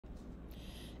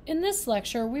In this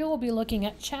lecture, we will be looking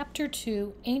at Chapter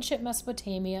 2, Ancient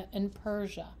Mesopotamia and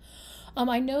Persia.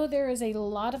 I know there is a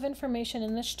lot of information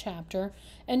in this chapter,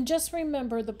 and just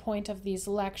remember the point of these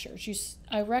lectures.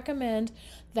 I recommend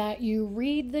that you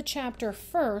read the chapter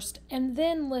first and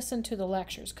then listen to the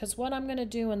lectures, because what I'm going to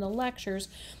do in the lectures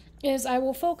is I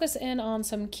will focus in on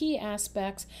some key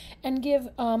aspects and give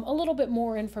a little bit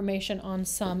more information on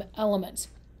some elements.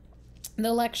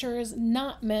 The lecture is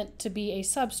not meant to be a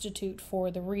substitute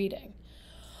for the reading.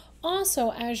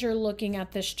 Also, as you're looking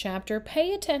at this chapter,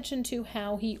 pay attention to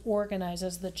how he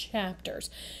organizes the chapters,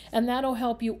 and that'll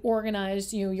help you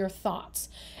organize your thoughts.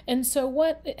 And so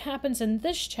what happens in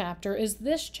this chapter is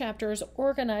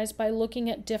organized by looking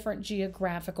at different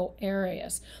geographical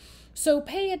areas. So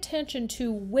pay attention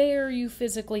to where you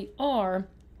physically are.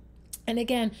 And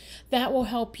again, that will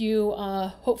help you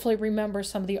hopefully remember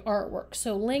some of the artwork.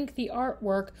 So link the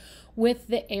artwork with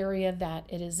the area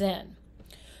that it is in.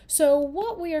 So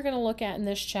what we are going to look at in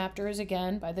this chapter is,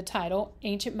 again, by the title,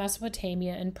 Ancient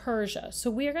Mesopotamia and Persia.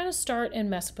 So we are going to start in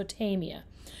Mesopotamia.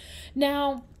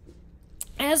 Now,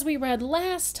 as we read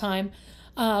last time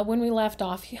when we left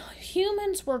off,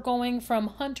 humans were going from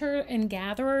hunter and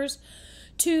gatherers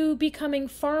to becoming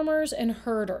farmers and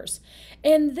herders.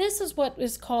 And this is what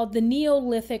is called the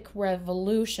Neolithic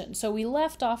Revolution. So we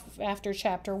left off after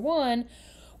chapter 1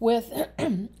 with,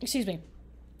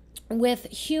 with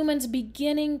humans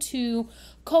beginning to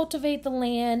cultivate the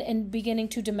land and beginning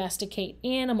to domesticate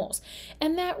animals.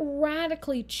 And that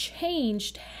radically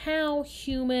changed how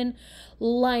human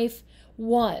life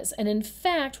was. And in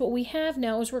fact, what we have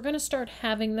now is we're going to start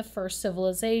having the first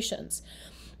civilizations.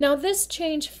 Now, this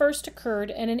change first occurred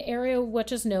in an area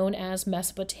which is known as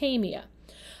Mesopotamia.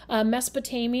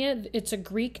 Mesopotamia, it's a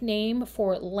Greek name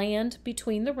for land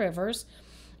between the rivers.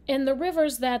 And the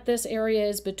rivers that this area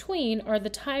is between are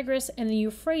the Tigris and the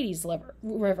Euphrates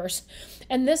rivers.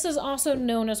 And this is also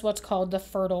known as what's called the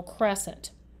Fertile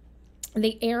Crescent.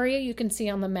 The area you can see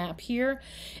on the map here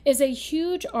is a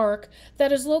huge arc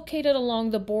that is located along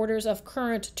the borders of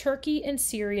current Turkey and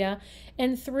Syria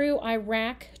and through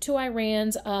Iraq to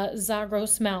Iran's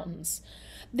Zagros Mountains.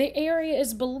 The area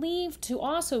is believed to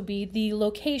also be the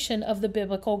location of the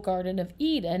biblical Garden of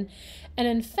Eden, and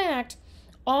in fact,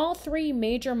 all three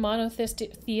major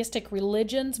monotheistic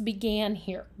religions began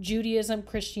here: Judaism,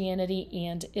 Christianity,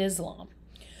 and Islam.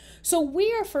 So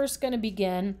we are first going to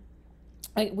begin.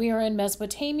 We are in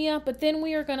Mesopotamia, but then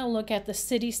we are going to look at the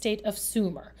city-state of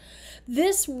Sumer.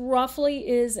 This roughly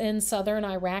is in southern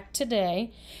Iraq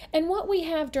today, and what we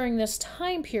have during this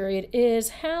time period is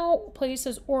how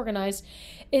places organized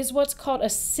is what's called a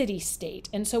city-state.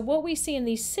 And so what we see in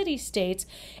these city-states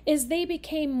is they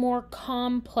became more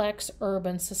complex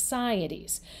urban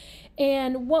societies.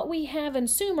 And what we have in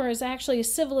Sumer is actually a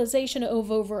civilization of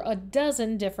over a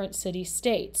dozen different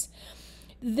city-states.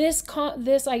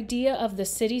 This idea of the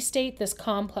city-state, this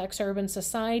complex urban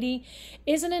society,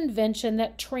 is an invention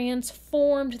that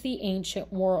transformed the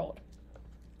ancient world.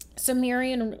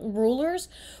 Sumerian rulers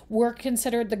were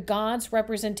considered the gods'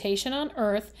 representation on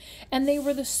earth, and they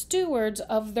were the stewards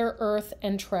of their earth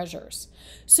and treasures.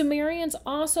 Sumerians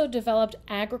also developed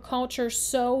agriculture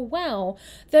so well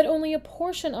that only a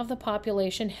portion of the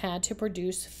population had to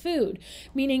produce food,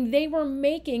 meaning they were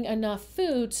making enough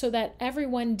food so that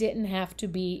everyone didn't have to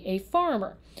be a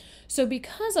farmer. So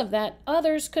because of that,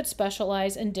 others could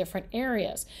specialize in different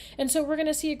areas. And so we're going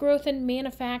to see a growth in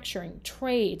manufacturing,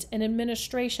 trades, and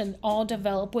administration all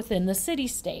develop within the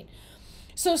city-state.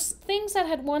 So things that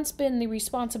had once been the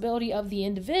responsibility of the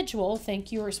individual,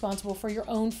 think you're responsible for your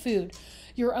own food,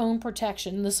 your own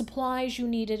protection, the supplies you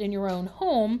needed in your own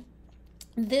home,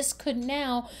 this could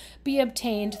now be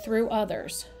obtained through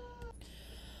others.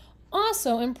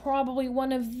 Also, and probably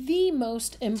one of the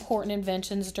most important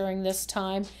inventions during this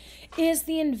time, is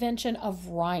the invention of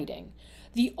writing.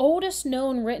 The oldest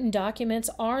known written documents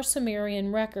are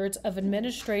Sumerian records of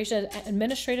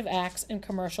administrative acts and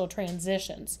commercial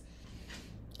transitions.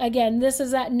 Again, this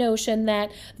is that notion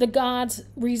that the gods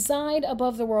reside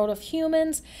above the world of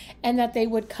humans and that they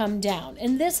would come down.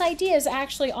 And this idea is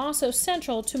actually also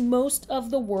central to most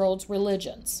of the world's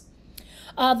religions.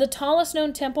 The tallest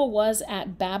known temple was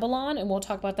at Babylon, and we'll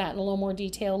talk about that in a little more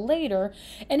detail later,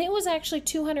 and it was actually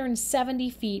 270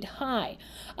 feet high.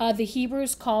 The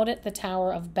Hebrews called it the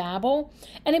Tower of Babel,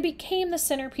 and it became the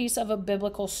centerpiece of a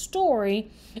biblical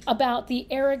story about the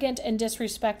arrogant and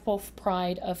disrespectful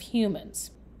pride of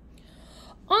humans.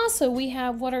 Also, we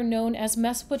have what are known as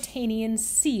Mesopotamian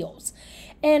seals.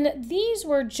 And these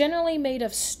were generally made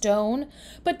of stone,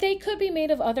 but they could be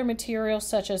made of other materials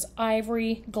such as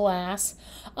ivory, glass,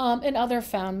 and other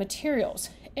found materials.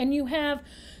 And you have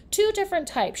two different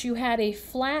types. You had a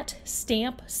flat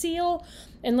stamp seal,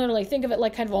 and literally think of it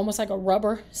like kind of almost like a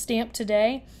rubber stamp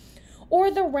today,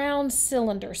 or the round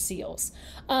cylinder seals.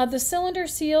 The cylinder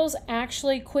seals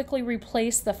actually quickly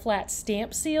replaced the flat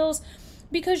stamp seals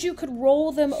because you could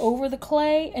roll them over the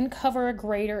clay and cover a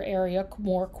greater area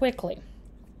more quickly.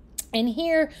 And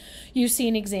here you see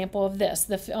an example of this.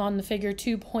 On the figure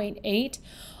 2.8,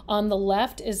 on the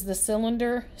left is the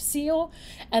cylinder seal,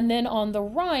 and then on the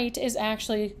right is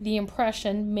actually the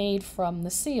impression made from the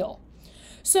seal.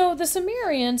 So the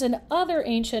Sumerians and other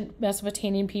ancient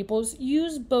Mesopotamian peoples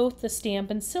used both the stamp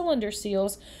and cylinder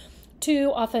seals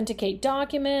to authenticate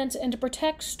documents and to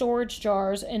protect storage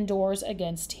jars and doors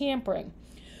against tampering.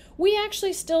 We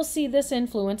actually still see this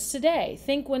influence today.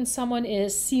 Think when someone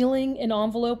is sealing an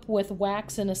envelope with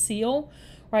wax and a seal,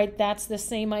 right? That's the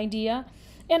same idea.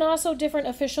 And also different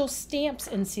official stamps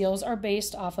and seals are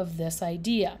based off of this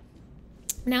idea.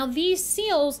 Now, these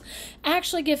seals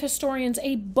actually give historians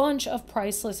a bunch of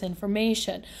priceless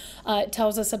information. It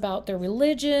tells us about their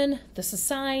religion, the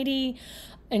society,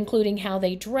 including how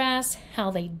they dress, how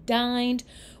they dined,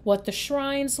 what the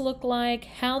shrines look like,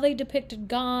 how they depicted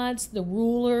gods, the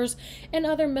rulers, and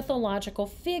other mythological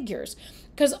figures,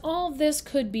 because all this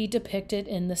could be depicted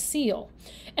in the seal.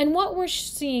 And what we're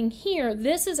seeing here,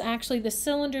 this is actually the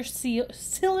cylinder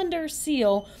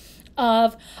seal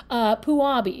of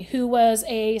Puabi, who was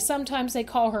sometimes they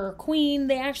call her a queen.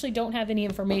 They actually don't have any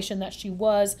information that she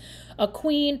was a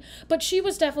queen, but she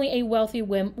was definitely a wealthy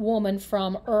woman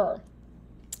from Ur.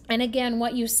 And again,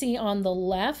 what you see on the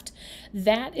left,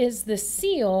 that is the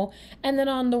seal. And then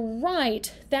on the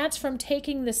right, that's from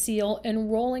taking the seal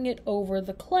and rolling it over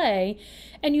the clay.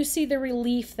 And you see the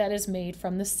relief that is made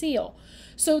from the seal.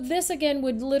 So this again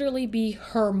would literally be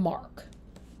her mark.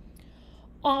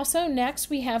 Also, next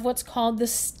we have what's called the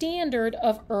Standard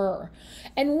of Ur.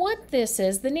 And what this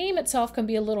is, the name itself can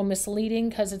be a little misleading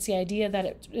because it's the idea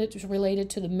that it's related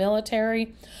to the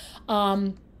military.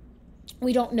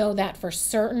 We don't know that for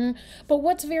certain, but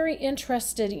what's very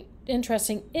interesting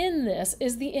in this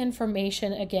is the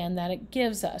information, again, that it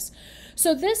gives us.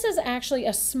 So this is actually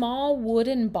a small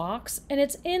wooden box, and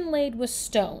it's inlaid with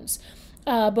stones,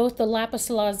 both the lapis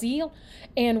lazuli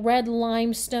and red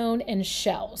limestone and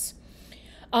shells.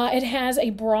 It has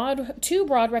two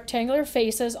broad rectangular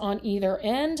faces on either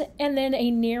end, and then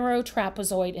a narrow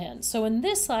trapezoid end. So in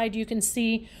this side, you can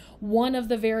see one of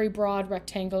the very broad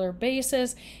rectangular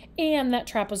bases and that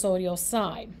trapezoidal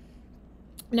side.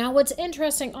 Now, what's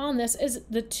interesting on this is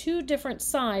the two different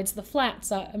sides, the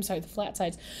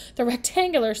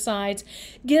rectangular sides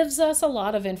gives us a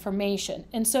lot of information.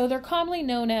 And so they're commonly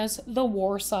known as the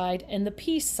war side and the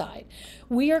peace side.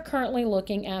 We are currently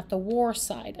looking at the war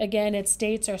side. Again, its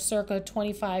dates are circa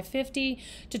 2550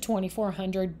 to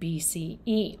 2400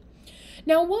 BCE.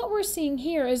 Now, what we're seeing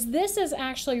here is this is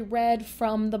actually read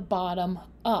from the bottom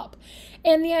up.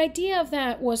 And the idea of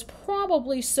that was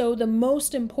probably so the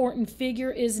most important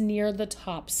figure is near the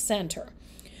top center.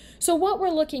 So what we're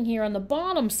looking here on the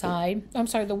bottom side,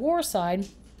 the war side,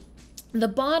 the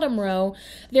bottom row,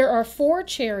 there are 4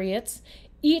 chariots,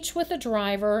 each with a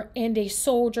driver and a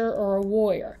soldier or a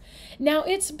warrior. Now,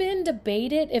 it's been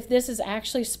debated if this is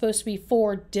actually supposed to be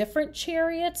 4 different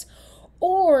chariots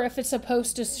or if it's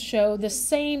supposed to show the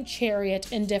same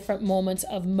chariot in different moments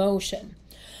of motion.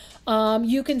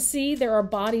 You can see there are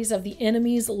bodies of the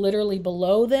enemies literally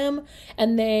below them,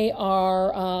 and they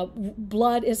are,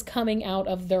 blood is coming out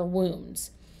of their wounds.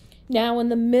 Now in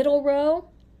the middle row,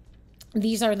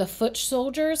 these are the foot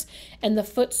soldiers, and the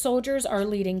foot soldiers are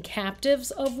leading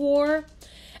captives of war.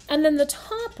 And then the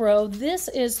top row, this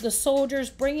is the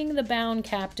soldiers bringing the bound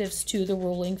captives to the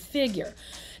ruling figure.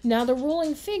 Now, the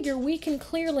ruling figure, we can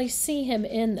clearly see him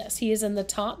in this. He is in the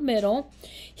top middle.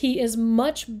 He is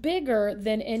much bigger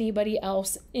than anybody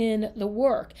else in the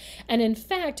work. And in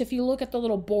fact, if you look at the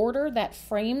little border that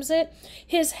frames it,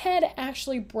 his head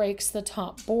actually breaks the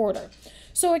top border.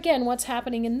 So again, what's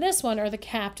happening in this one are the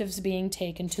captives being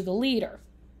taken to the leader.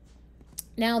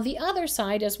 Now, the other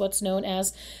side is what's known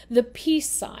as the peace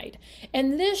side.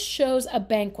 And this shows a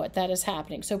banquet that is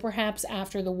happening. So perhaps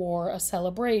after the war, a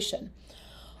celebration.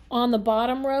 On the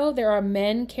bottom row, there are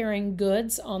men carrying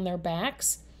goods on their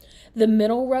backs. The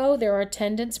middle row, there are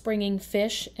attendants bringing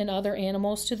fish and other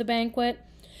animals to the banquet.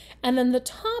 And then the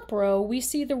top row, we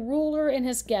see the ruler and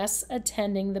his guests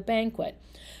attending the banquet.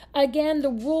 Again, the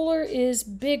ruler is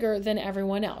bigger than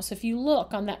everyone else. If you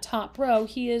look on that top row,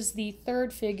 he is the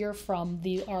third figure from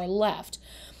our left.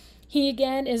 He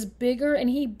again is bigger, and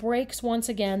he breaks once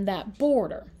again that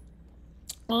border.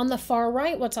 On the far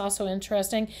right, what's also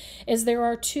interesting is there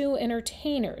are two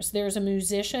entertainers. There's a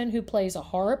musician who plays a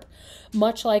harp,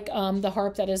 much like the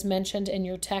harp that is mentioned in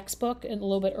your textbook a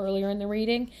little bit earlier in the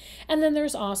reading. And then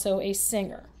there's also a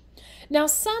singer. Now,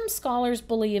 some scholars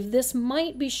believe this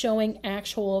might be showing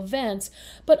actual events,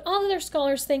 but other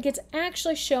scholars think it's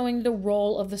actually showing the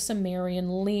role of the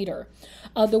Sumerian leader.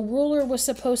 The ruler was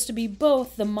supposed to be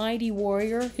both the mighty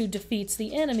warrior who defeats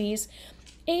the enemies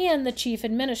and the chief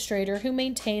administrator who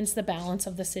maintains the balance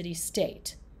of the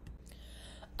city-state.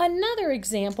 Another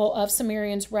example of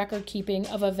Sumerians' record keeping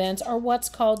of events are what's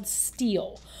called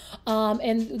stele.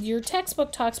 And your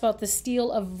textbook talks about the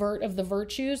stele of the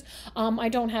virtues. I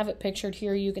don't have it pictured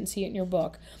here. You can see it in your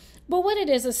book. But what it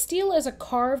is, a stele is a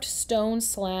carved stone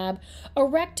slab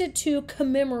erected to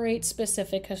commemorate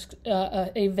specific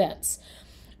events.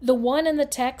 The one in the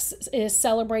text is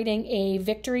celebrating a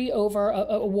victory over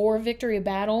a war victory, a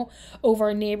battle over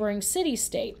a neighboring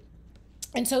city-state.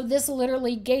 And so this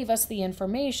literally gave us the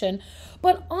information.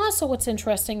 But also what's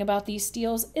interesting about these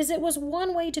steles is it was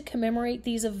one way to commemorate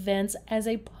these events as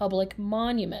a public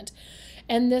monument.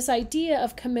 And this idea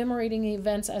of commemorating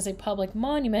events as a public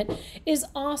monument is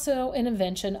also an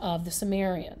invention of the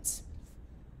Sumerians.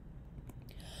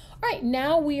 All right,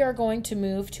 now we are going to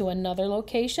move to another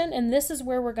location, and this is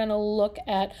where we're going to look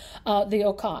at the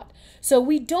Akkad. So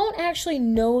we don't actually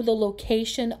know the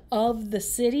location of the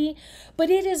city, but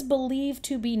it is believed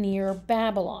to be near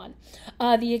Babylon.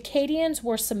 The Akkadians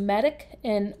were Semitic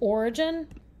in origin,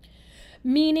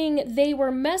 meaning they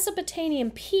were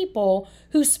Mesopotamian people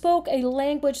who spoke a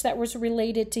language that was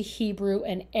related to Hebrew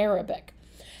and Arabic.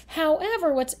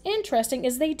 However, what's interesting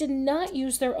is they did not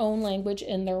use their own language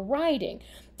in their writing.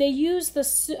 They used the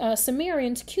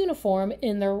Sumerians' cuneiform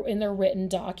in their written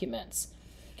documents.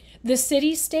 The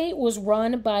city-state was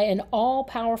run by an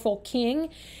all-powerful king,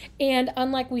 and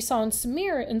unlike we saw in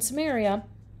Samaria,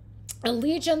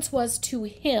 allegiance was to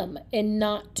him and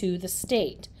not to the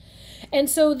state. And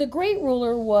so the great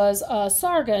ruler was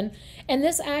Sargon, and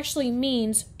this actually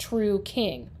means true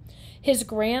king. His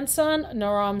grandson,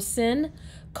 Naram-Sin,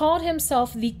 called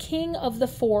himself the king of the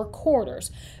four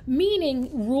quarters, meaning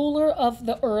ruler of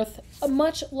the earth,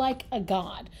 much like a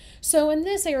god. So in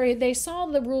this area, they saw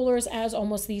the rulers as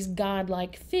almost these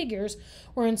godlike figures,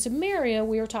 where in Samaria,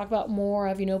 we were talking about more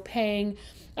of, paying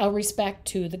respect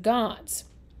to the gods.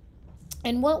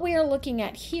 And what we are looking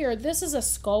at here, this is a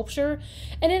sculpture,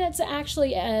 and it's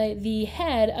actually the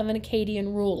head of an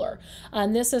Akkadian ruler.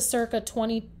 And this is circa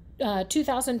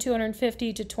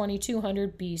 2250 to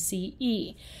 2200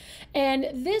 BCE. And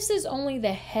this is only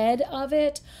the head of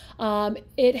it.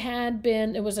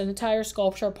 It was an entire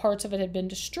sculpture, parts of it had been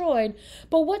destroyed.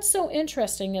 But what's so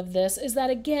interesting of this is that,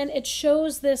 again, it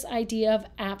shows this idea of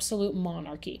absolute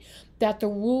monarchy, that the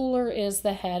ruler is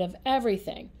the head of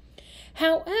everything.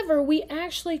 However, we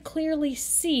actually clearly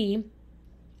see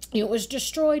it was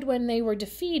destroyed when they were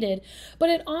defeated, but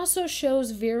it also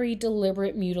shows very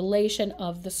deliberate mutilation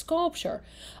of the sculpture.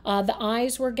 The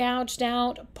eyes were gouged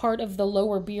out, part of the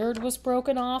lower beard was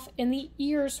broken off, and the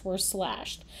ears were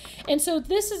slashed. And so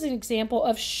this is an example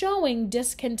of showing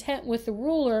discontent with the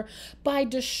ruler by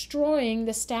destroying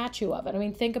the statue of it. I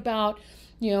mean, think about,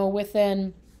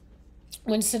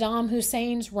 when Saddam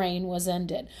Hussein's reign was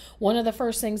ended, one of the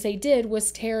first things they did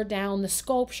was tear down the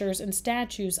sculptures and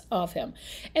statues of him.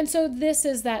 And so this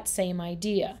is that same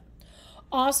idea.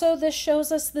 Also, this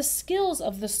shows us the skills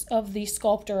of the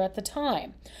sculptor at the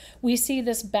time. We see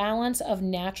this balance of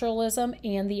naturalism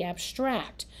and the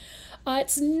abstract.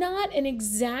 It's not an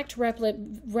exact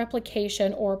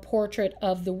replication or portrait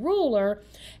of the ruler.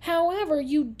 However,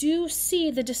 you do see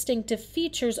the distinctive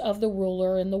features of the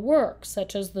ruler in the work,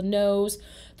 such as the nose,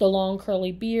 the long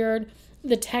curly beard,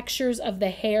 the textures of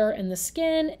the hair and the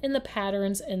skin, and the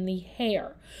patterns in the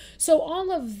hair. So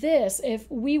all of this, if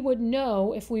we were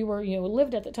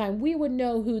lived at the time, we would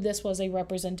know who this was a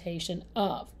representation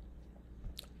of.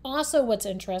 Also, what's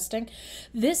interesting,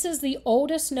 this is the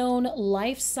oldest known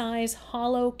life-size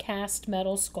hollow cast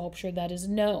metal sculpture that is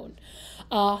known.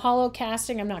 Hollow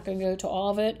casting, I'm not going to go to all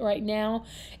of it right now.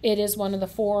 It is one of the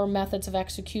 4 methods of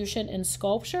execution in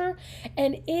sculpture,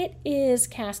 and it is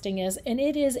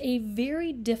a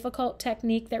very difficult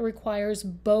technique that requires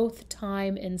both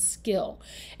time and skill.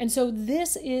 And so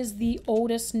this is the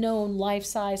oldest known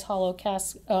life-size hollow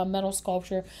cast metal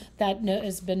sculpture that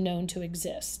has been known to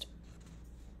exist.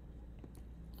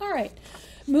 All right,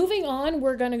 moving on,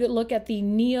 we're going to look at the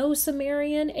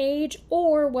Neo-Sumerian age,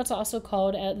 or what's also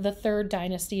called the Third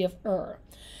Dynasty of Ur.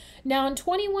 Now, in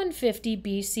 2150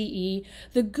 BCE,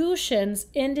 the Gutians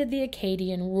ended the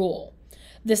Akkadian rule.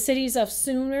 The cities of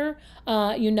Sumer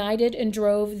united and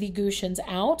drove the Gutians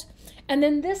out. And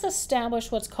then this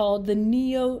established what's called the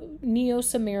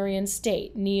Neo-Sumerian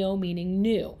state, Neo meaning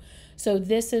new. So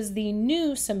this is the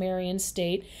new Sumerian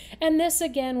state, and this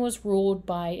again was ruled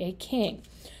by a king.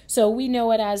 So we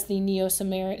know it as the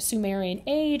Neo-Sumerian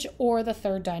age or the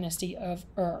third dynasty of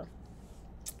Ur.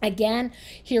 Again,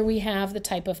 here we have the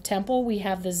type of temple. We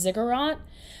have the ziggurat.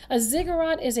 A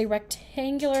ziggurat is a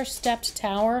rectangular stepped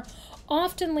tower,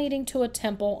 often leading to a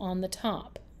temple on the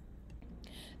top.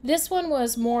 This one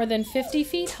was more than 50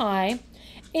 feet high,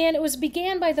 and it was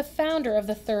began by the founder of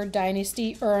the third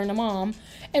dynasty, Ur-Namam,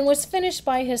 and was finished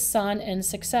by his son and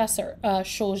successor,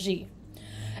 Shulgi.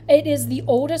 It is the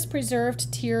oldest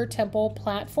preserved tier temple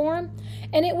platform,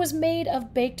 and it was made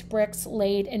of baked bricks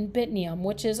laid in bitumen,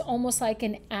 which is almost like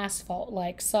an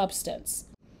asphalt-like substance.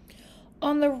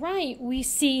 On the right, we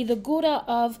see the Gura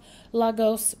of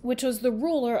Lagos, which was the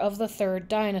ruler of the third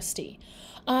dynasty.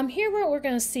 Here what we're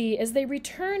going to see is they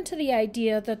return to the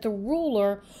idea that the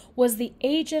ruler was the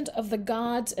agent of the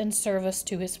gods in service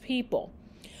to his people.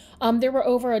 There were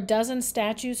over a dozen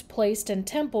statues placed in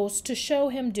temples to show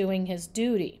him doing his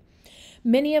duty.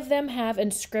 Many of them have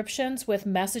inscriptions with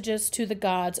messages to the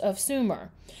gods of Sumer.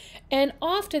 And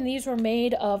often these were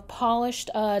made of polished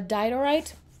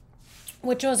diorite,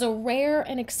 which was a rare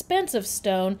and expensive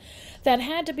stone that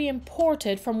had to be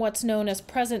imported from what's known as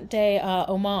present-day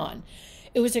Oman.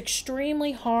 It was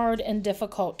extremely hard and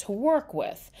difficult to work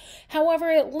with. However,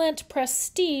 it lent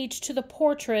prestige to the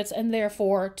portraits and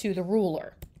therefore to the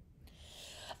ruler.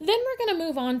 Then we're going to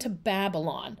move on to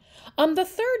Babylon. The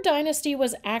third dynasty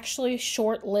was actually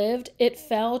short-lived. It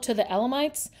fell to the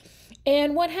Elamites.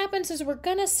 And what happens is we're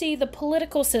going to see the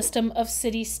political system of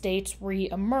city-states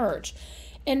re-emerge.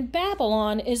 And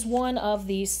Babylon is one of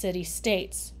these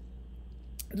city-states.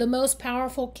 The most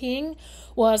powerful king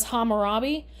was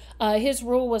Hammurabi. His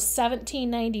rule was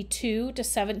 1792 to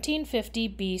 1750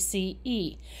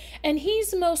 BCE. And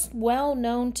he's most well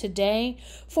known today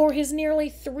for his nearly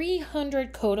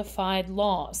 300 codified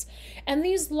laws. And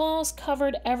these laws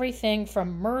covered everything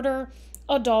from murder,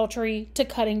 adultery, to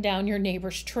cutting down your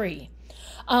neighbor's tree.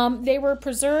 They were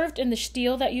preserved in the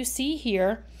stele that you see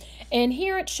here. And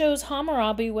here it shows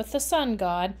Hammurabi with the sun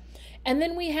god. And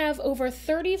then we have over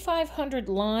 3,500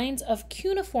 lines of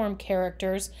cuneiform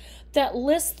characters that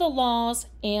list the laws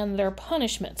and their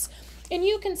punishments. And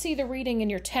you can see the reading in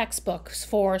your textbooks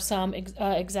for some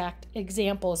exact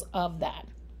examples of that.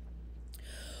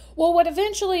 Well, what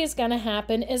eventually is going to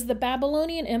happen is the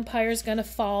Babylonian Empire is going to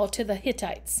fall to the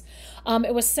Hittites.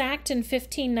 It was sacked in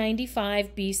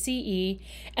 1595 BCE,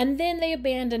 and then they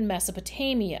abandoned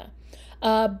Mesopotamia.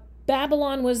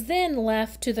 Babylon was then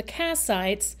left to the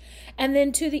Kassites, and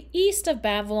then to the east of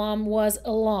Babylon was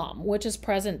Elam, which is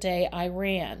present-day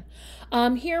Iran.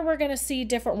 Here we're going to see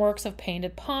different works of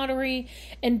painted pottery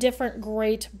and different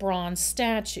great bronze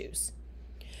statues.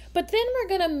 But then we're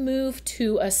going to move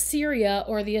to Assyria,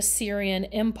 or the Assyrian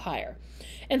Empire.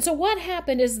 And so what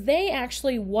happened is they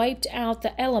actually wiped out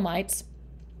the Elamites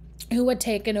who had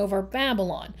taken over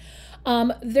Babylon.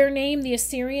 Their name, the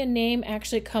Assyrian name,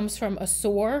 actually comes from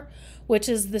Assur, which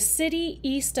is the city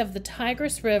east of the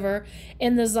Tigris River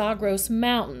in the Zagros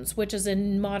Mountains, which is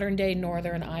in modern-day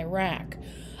northern Iraq.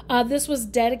 This was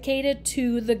dedicated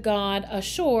to the god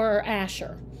Ashur or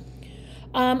Asher.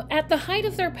 At the height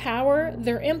of their power,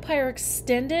 their empire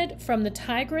extended from the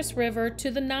Tigris River to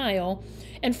the Nile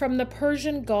and from the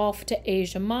Persian Gulf to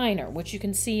Asia Minor, which you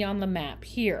can see on the map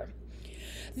here.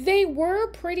 They were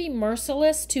pretty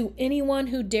merciless to anyone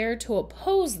who dared to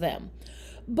oppose them,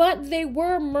 but they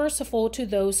were merciful to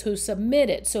those who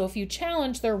submitted. So if you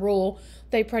challenged their rule,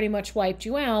 they pretty much wiped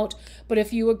you out, but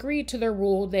if you agreed to their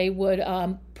rule, they would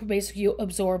basically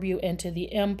absorb you into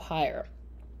the empire.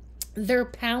 Their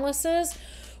palaces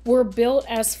were built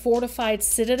as fortified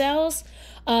citadels.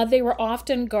 They were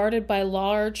often guarded by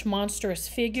large, monstrous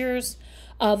figures.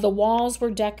 The walls were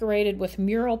decorated with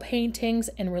mural paintings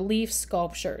and relief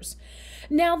sculptures.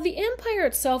 Now, the empire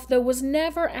itself, though, was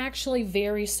never actually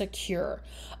very secure.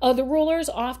 The rulers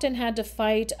often had to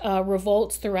fight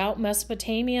revolts throughout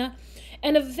Mesopotamia,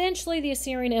 and eventually the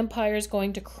Assyrian Empire is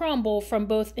going to crumble from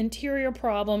both interior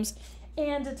problems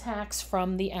and attacks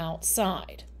from the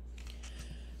outside.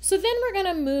 So then we're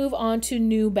going to move on to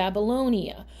New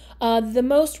Babylonia. The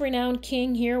most renowned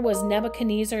king here was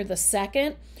Nebuchadnezzar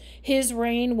II. His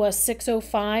reign was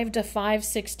 605 to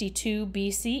 562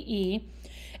 BCE,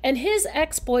 and his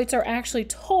exploits are actually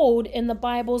told in the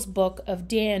Bible's book of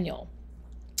Daniel.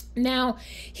 Now,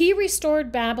 he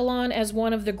restored Babylon as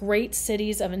one of the great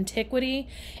cities of antiquity.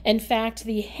 In fact,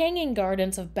 the Hanging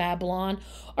Gardens of Babylon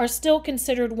are still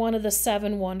considered one of the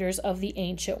seven wonders of the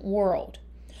ancient world.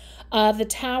 The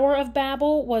Tower of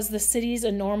Babel was the city's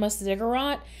enormous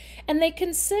ziggurat, and they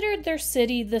considered their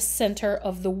city the center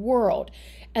of the world.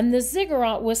 And the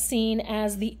ziggurat was seen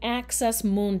as the axis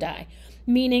mundi,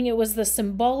 meaning it was the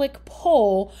symbolic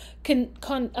pole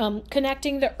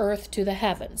connecting the earth to the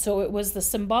heavens. So it was the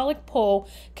symbolic pole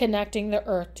connecting the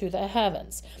earth to the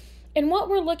heavens. And what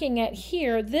we're looking at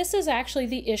here, this is actually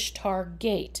the Ishtar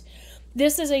Gate.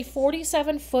 This is a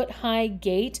 47-foot high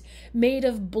gate made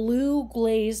of blue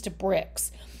glazed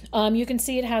bricks. You can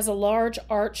see it has a large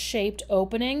arch-shaped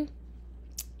opening.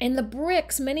 And the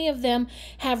bricks, many of them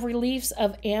have reliefs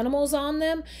of animals on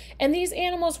them, and these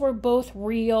animals were both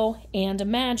real and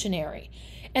imaginary.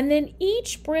 And then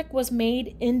each brick was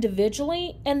made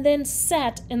individually and then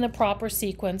set in the proper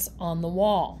sequence on the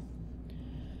wall.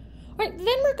 All right,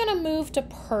 then we're going to move to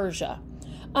Persia.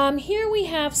 Here we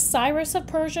have Cyrus of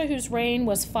Persia, whose reign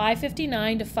was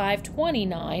 559 to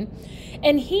 529,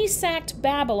 and he sacked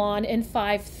Babylon in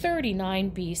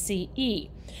 539 BCE.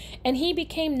 And he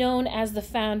became known as the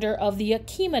founder of the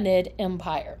Achaemenid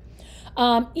Empire.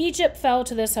 Egypt fell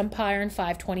to this empire in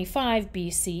 525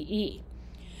 BCE.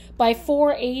 By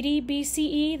 480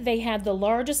 BCE, they had the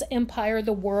largest empire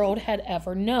the world had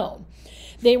ever known.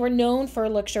 They were known for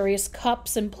luxurious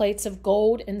cups and plates of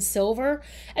gold and silver,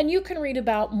 and you can read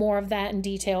about more of that in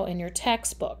detail in your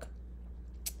textbook.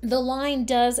 The line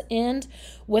does end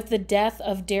with the death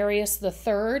of Darius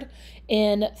III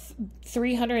in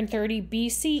 330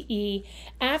 BCE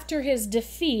after his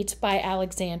defeat by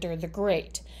Alexander the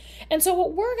Great. And so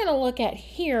what we're going to look at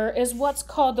here is what's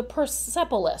called the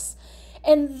Persepolis.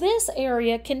 And this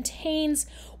area contains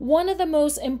one of the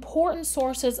most important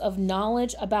sources of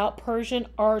knowledge about Persian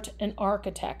art and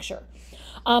architecture.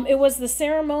 It was the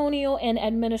ceremonial and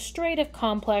administrative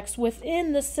complex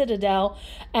within the citadel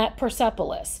at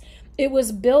Persepolis. It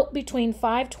was built between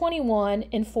 521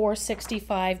 and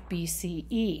 465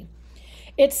 BCE.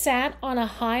 It sat on a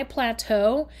high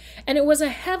plateau, and it was a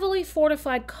heavily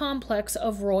fortified complex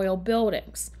of royal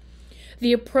buildings.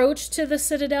 The approach to the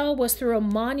citadel was through a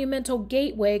monumental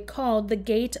gateway called the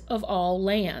Gate of All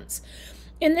Lands.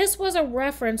 And this was a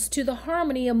reference to the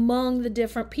harmony among the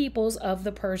different peoples of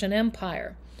the Persian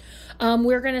Empire.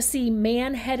 We're going to see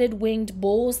man-headed winged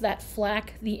bulls that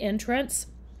flank the entrance.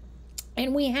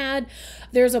 And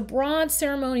there's a broad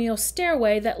ceremonial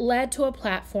stairway that led to a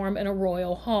platform in a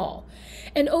royal hall.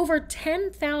 And over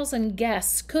 10,000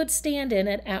 guests could stand in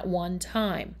it at one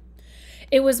time.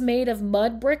 It was made of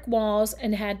mud brick walls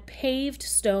and had paved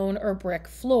stone or brick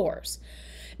floors.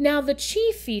 Now, the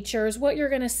chief features, what you're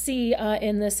going to see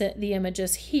in the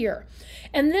images here.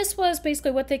 And this was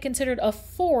basically what they considered a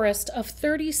forest of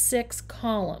 36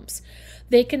 columns.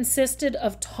 They consisted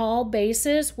of tall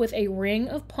bases with a ring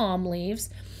of palm leaves,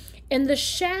 and the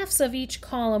shafts of each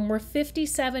column were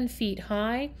 57 feet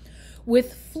high,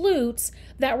 with flutes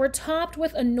that were topped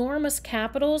with enormous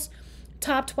capitals,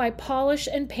 topped by polished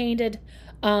and painted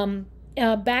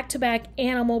back-to-back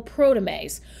animal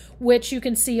protomes, which you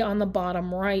can see on the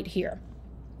bottom right here.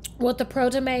 What the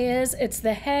protome is, it's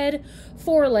the head,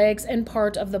 forelegs, and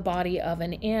part of the body of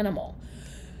an animal.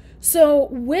 So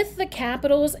with the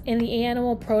capitals and the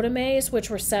animal protomes,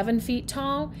 which were 7 feet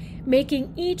tall,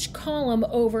 making each column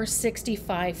over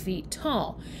 65 feet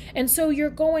tall. And so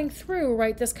you're going through,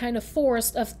 right, this kind of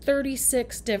forest of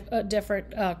 36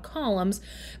 different columns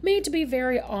made to be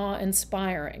very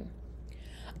awe-inspiring.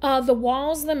 The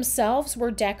walls themselves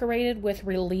were decorated with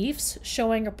reliefs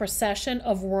showing a procession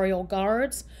of royal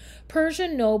guards,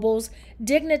 Persian nobles,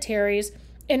 dignitaries,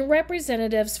 and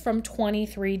representatives from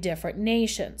 23 different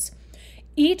nations.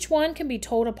 Each one can be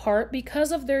told apart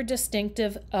because of their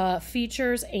distinctive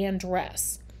features and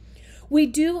dress. We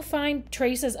do find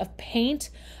traces of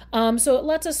paint, so it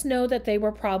lets us know that they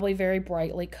were probably very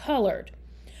brightly colored.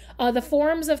 The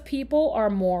forms of people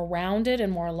are more rounded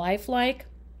and more lifelike,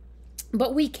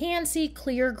 but we can see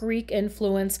clear Greek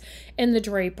influence in the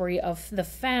drapery of the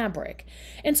fabric.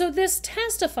 And so this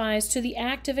testifies to the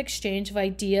active exchange of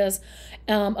ideas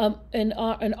and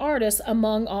artists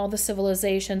among all the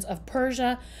civilizations of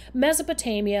Persia,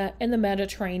 Mesopotamia, and the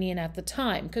Mediterranean at the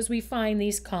time, because we find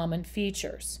these common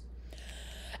features.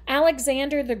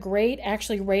 Alexander the Great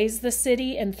actually razed the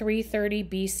city in 330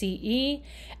 BCE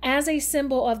as a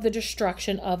symbol of the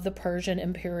destruction of the Persian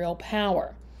imperial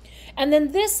power. And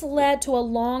then this led to a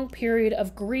long period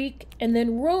of Greek and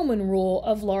then Roman rule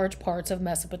of large parts of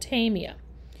Mesopotamia.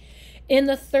 In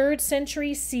the 3rd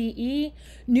century CE,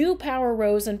 new power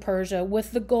rose in Persia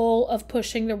with the goal of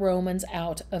pushing the Romans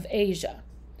out of Asia.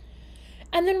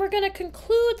 And then we're going to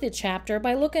conclude the chapter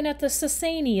by looking at the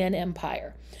Sasanian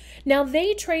Empire. Now,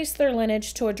 they trace their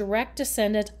lineage to a direct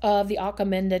descendant of the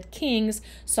Achaemenid kings,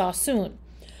 Sassoon.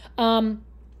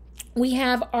 We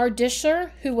have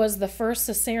Ardishir, who was the first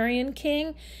Caesarian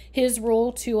king, his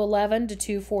rule 211 to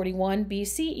 241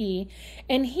 BCE,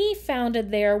 and he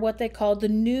founded there what they called the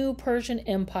New Persian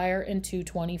Empire in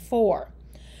 224.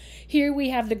 Here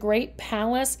we have the great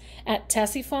palace at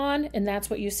Ctesiphon, and that's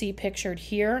what you see pictured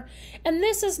here. And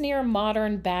this is near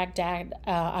modern Baghdad,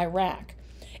 Iraq.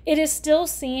 It is still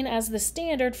seen as the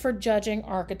standard for judging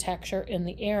architecture in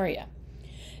the area.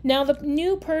 Now, the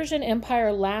New Persian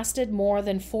Empire lasted more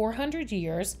than 400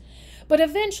 years, but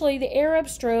eventually the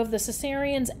Arabs drove the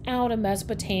Caesarians out of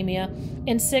Mesopotamia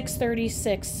in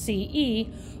 636 CE,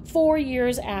 4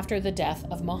 years after the death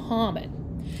of Muhammad.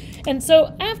 And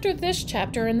so after this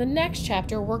chapter, in the next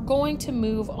chapter, we're going to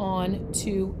move on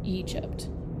to Egypt.